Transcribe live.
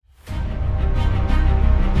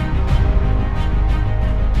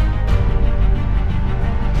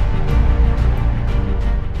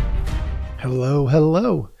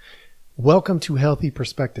hello. Welcome to Healthy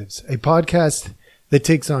Perspectives, a podcast that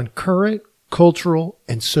takes on current cultural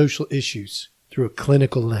and social issues through a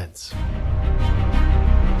clinical lens.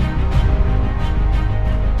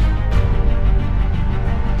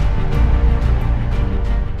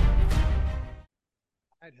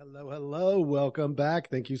 Hello. Welcome back.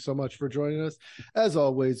 Thank you so much for joining us. As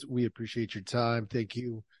always, we appreciate your time. Thank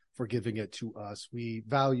you for giving it to us. We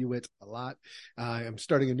value it a lot. I am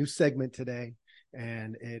starting a new segment today,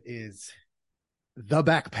 and it is the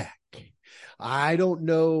backpack. I don't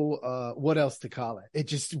know what else to call it.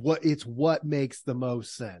 It's what makes the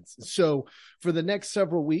most sense. So for the next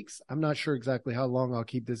several weeks, I'm not sure exactly how long I'll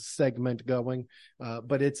keep this segment going,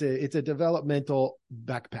 but it's a developmental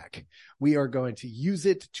backpack. We are going to use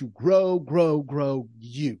it to grow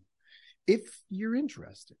you, if you're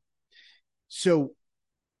interested. So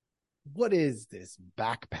what is this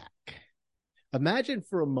backpack? Imagine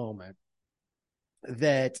for a moment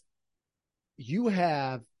that you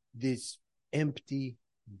have this empty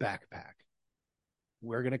backpack.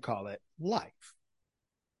 We're going to call it life.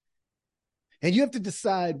 And you have to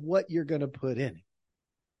decide what you're going to put in it.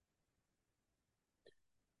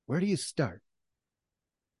 Where do you start?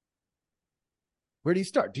 Where do you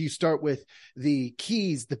start? Do you start with the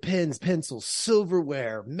keys, the pens, pencils,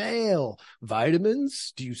 silverware, mail,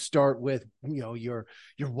 vitamins? Do you start with, your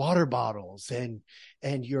water bottles and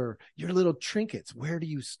your little trinkets? Where do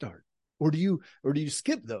you start? Or do you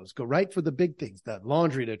skip those? Go right for the big things, the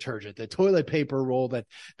laundry detergent, the toilet paper roll that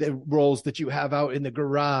rolls that you have out in the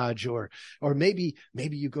garage, or maybe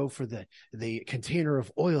you go for the container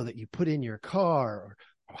of oil that you put in your car, or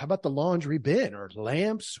how about the laundry bin, or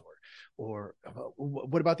lamps, or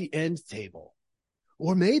what about the end table?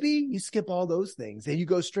 Or maybe you skip all those things and you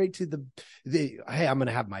go straight to the hey, I'm going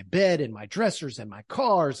to have my bed and my dressers and my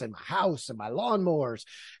cars and my house and my lawnmowers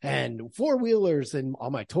and four-wheelers and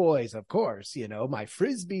all my toys, of course, my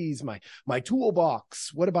Frisbees, my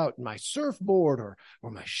toolbox. What about my surfboard or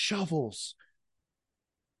my shovels?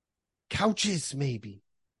 Couches, maybe.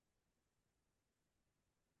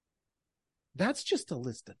 That's just a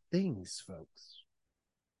list of things, folks.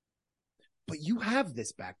 But you have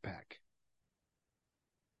this backpack.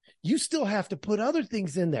 You still have to put other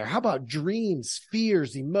things in there. How about dreams,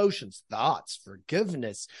 fears, emotions, thoughts,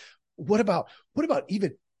 forgiveness? What about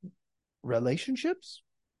even relationships?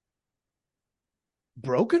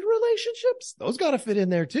 Broken relationships? Those got to fit in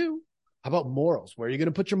there too. How about morals? Where are you going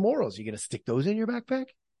to put your morals? Are you going to stick those in your backpack?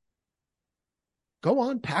 Go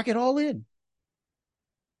on, pack it all in.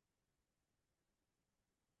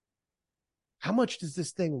 How much does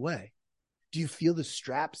this thing weigh? Do you feel the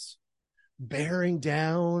straps bearing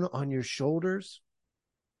down on your shoulders?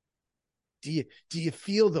 Do you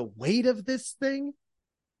feel the weight of this thing?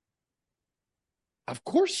 Of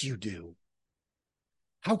course you do.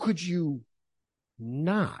 How could you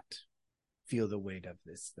not feel the weight of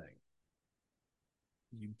this thing?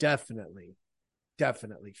 You definitely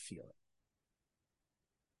feel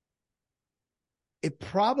it. It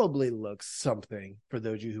probably looks something, for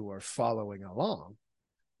those of you who are following along,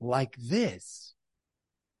 like this.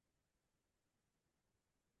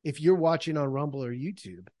 If you're watching on Rumble or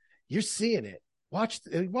YouTube, you're seeing it. Watch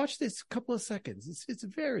this couple of seconds. It's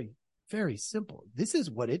very, very simple. This is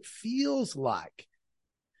what it feels like.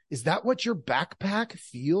 Is that what your backpack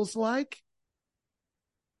feels like?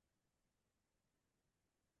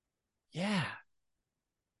 Yeah,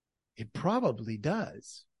 it probably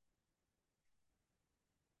does.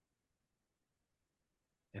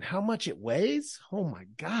 And how much it weighs? Oh my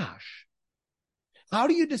gosh. How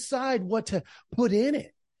do you decide what to put in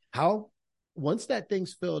it? Once that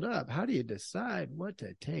thing's filled up, how do you decide what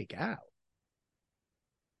to take out?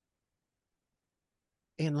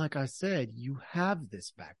 And like I said, you have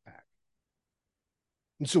this backpack.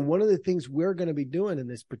 And so one of the things we're going to be doing in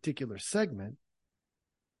this particular segment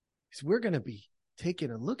is we're going to be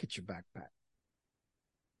taking a look at your backpack.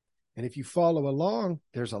 And if you follow along,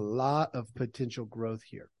 there's a lot of potential growth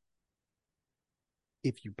here.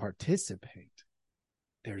 If you participate,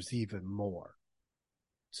 there's even more.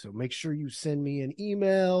 So make sure you send me an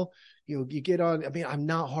email. You get on. I'm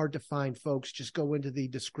not hard to find, folks. Just go into the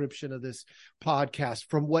description of this podcast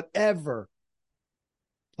from whatever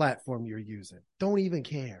platform you're using. Don't even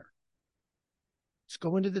care. Just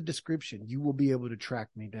go into the description. You will be able to track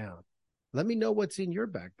me down. Let me know what's in your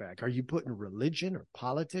backpack. Are you putting religion or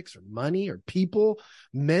politics or money or people,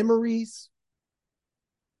 memories?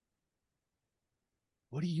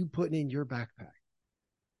 What are you putting in your backpack?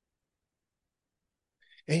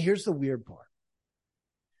 And here's the weird part.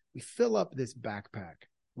 We fill up this backpack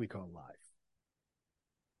we call life.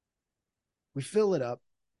 We fill it up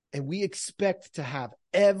And we expect to have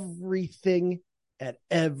everything at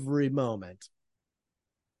every moment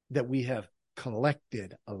that we have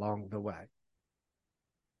collected along the way.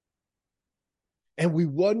 And we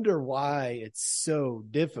wonder why it's so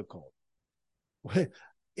difficult.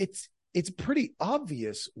 It's pretty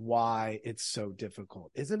obvious why it's so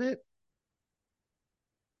difficult, isn't it?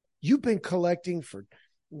 You've been collecting for,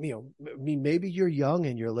 maybe you're young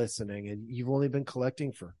and you're listening and you've only been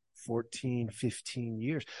collecting for 14, 15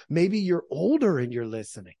 years. Maybe you're older and you're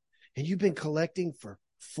listening and you've been collecting for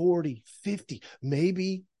 40, 50.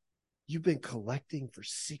 Maybe you've been collecting for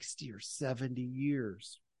 60 or 70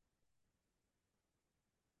 years.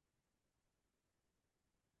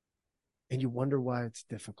 And you wonder why it's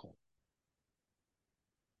difficult.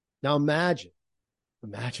 Now imagine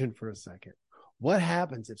for a second, what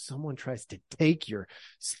happens if someone tries to take your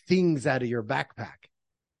things out of your backpack?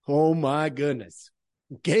 Oh my goodness.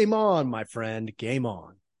 Game on, my friend, game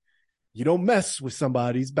on. You don't mess with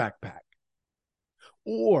somebody's backpack.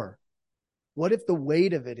 Or what if the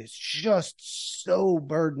weight of it is just so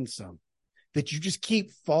burdensome that you just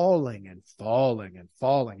keep falling and falling and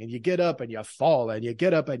falling, and you get up and you fall, and you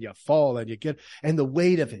get up and you fall, and the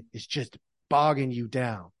weight of it is just bogging you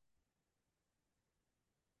down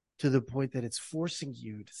to the point that it's forcing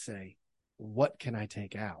you to say, what can I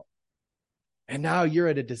take out? And now you're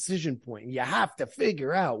at a decision point and you have to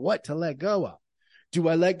figure out what to let go of. Do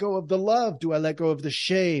I let go of the love? Do I let go of the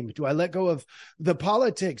shame? Do I let go of the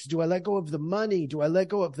politics? Do I let go of the money? Do I let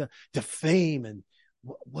go of the fame? And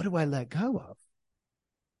what do I let go of?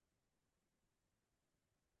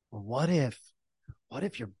 Well, what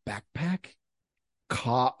if your backpack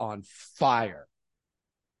caught on fire?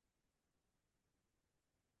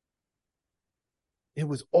 It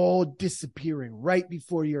was all disappearing right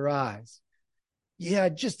before your eyes. You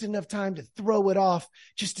had just enough time to throw it off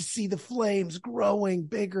just to see the flames growing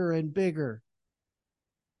bigger and bigger.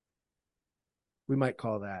 We might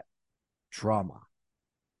call that trauma.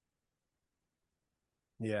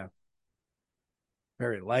 Yeah.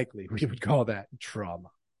 Very likely we would call that trauma.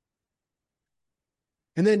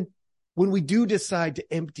 And then when we do decide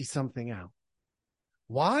to empty something out,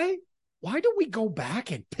 why do we go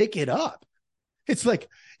back and pick it up? It's like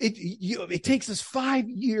it takes us 5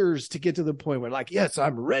 years to get to the point where, like, yes,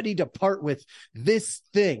 I'm ready to part with this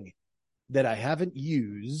thing that I haven't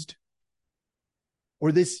used,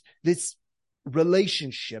 or this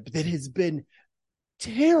relationship that has been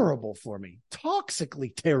terrible for me,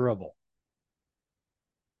 toxically terrible.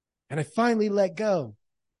 And I finally let go,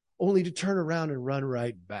 only to turn around and run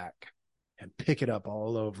right back and pick it up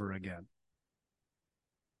all over again.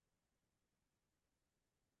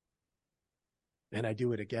 And I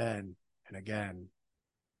do it again and again.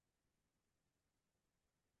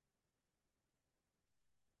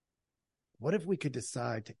 What if we could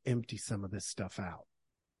decide to empty some of this stuff out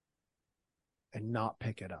and not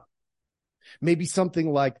pick it up? Maybe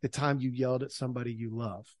something like the time you yelled at somebody you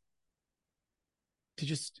love. To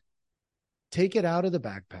just take it out of the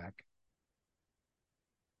backpack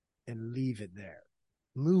and leave it there.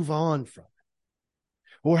 Move on from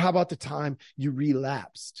it. Or how about the time you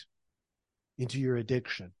relapsed into your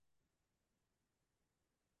addiction?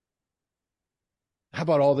 How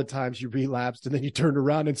about all the times you relapsed and then you turned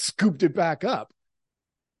around and scooped it back up?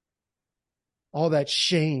 All that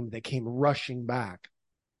shame that came rushing back,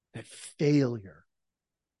 that failure.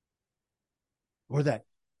 Or that,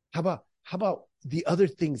 how about the other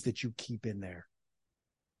things that you keep in there?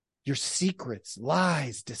 Your secrets,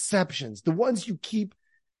 lies, deceptions, the ones you keep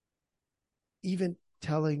even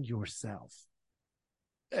telling yourself.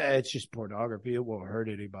 It's just pornography. It won't hurt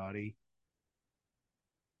anybody.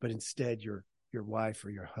 But instead, your wife or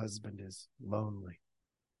your husband is lonely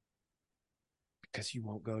because you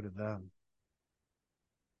won't go to them.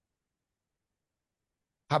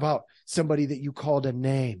 How about somebody that you called a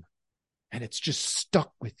name and it's just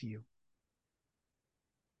stuck with you?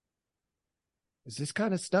 Is this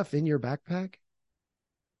kind of stuff in your backpack?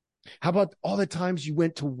 How about all the times you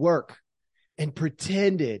went to work and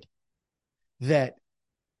pretended that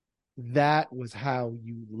was how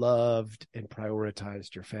you loved and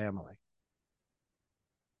prioritized your family?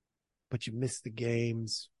 But you missed the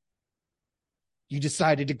games. You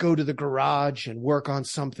decided to go to the garage and work on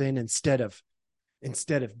something instead of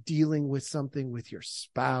dealing with something with your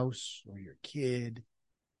spouse or your kid,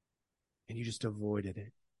 and you just avoided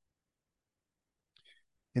it.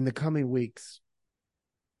 In the coming weeks,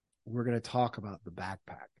 we're going to talk about the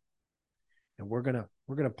backpack, and we're going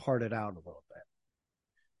to part it out a little bit.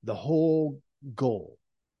 The whole goal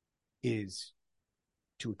is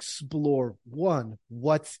to explore, one,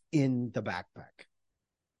 what's in the backpack,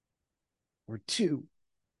 or two,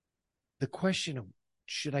 the question of,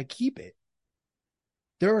 should I keep it?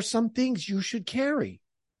 There are some things you should carry.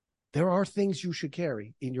 There are things you should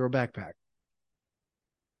carry in your backpack.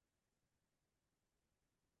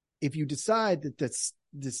 If you decide that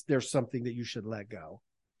there's something that you should let go,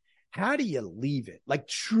 how do you leave it? Like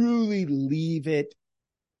truly leave it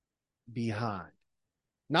behind.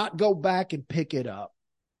 Not go back and pick it up.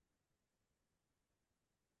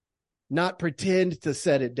 Not pretend to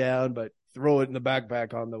set it down, but throw it in the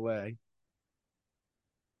backpack on the way.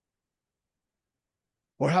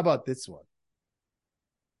 Or how about this one?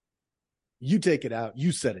 You take it out,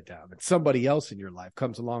 you set it down, and somebody else in your life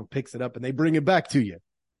comes along, picks it up, and they bring it back to you.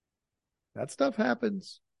 That stuff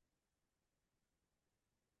happens.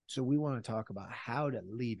 So we want to talk about how to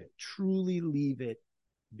leave it, truly leave it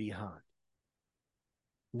behind.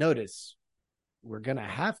 Notice, we're going to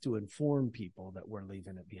have to inform people that we're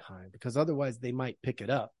leaving it behind, because otherwise they might pick it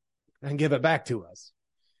up and give it back to us,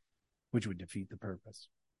 which would defeat the purpose.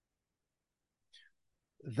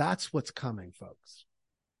 That's what's coming, folks,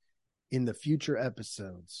 in the future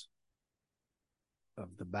episodes of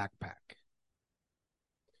The Backpack.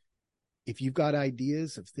 If you've got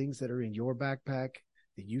ideas of things that are in your backpack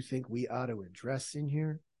that you think we ought to address in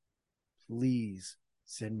here, please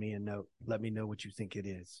send me a note. Let me know what you think it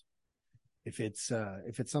is. If it's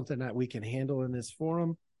something that we can handle in this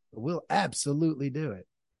forum, we'll absolutely do it.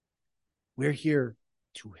 We're here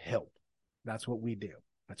to help. That's what we do.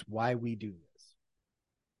 That's why we do this.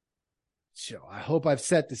 So I hope I've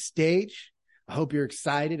set the stage. I hope you're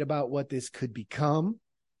excited about what this could become.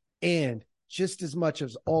 And just as much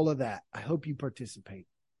as all of that, I hope you participate,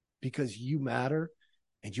 because you matter,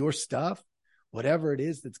 and your stuff, whatever it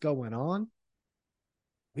is that's going on,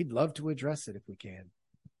 we'd love to address it if we can.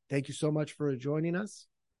 Thank you so much for joining us,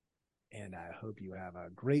 and I hope you have a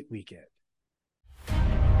great weekend.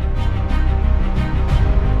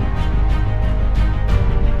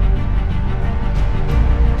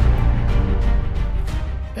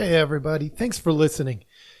 Hey, everybody. Thanks for listening.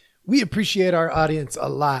 We appreciate our audience a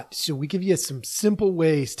lot, so we give you some simple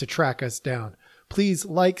ways to track us down. Please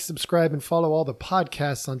like, subscribe, and follow all the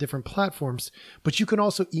podcasts on different platforms, but you can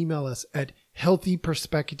also email us at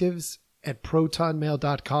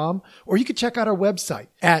healthyperspectives@protonmail.com, or you can check out our website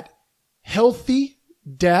at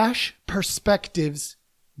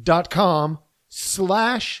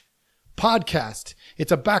healthy-perspectives.com/podcast.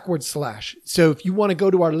 It's a backward slash. So if you want to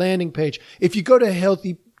go to our landing page, if you go to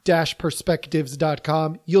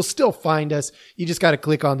healthy-perspectives.com, you'll still find us. You just got to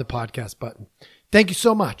click on the podcast button. Thank you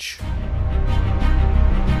so much.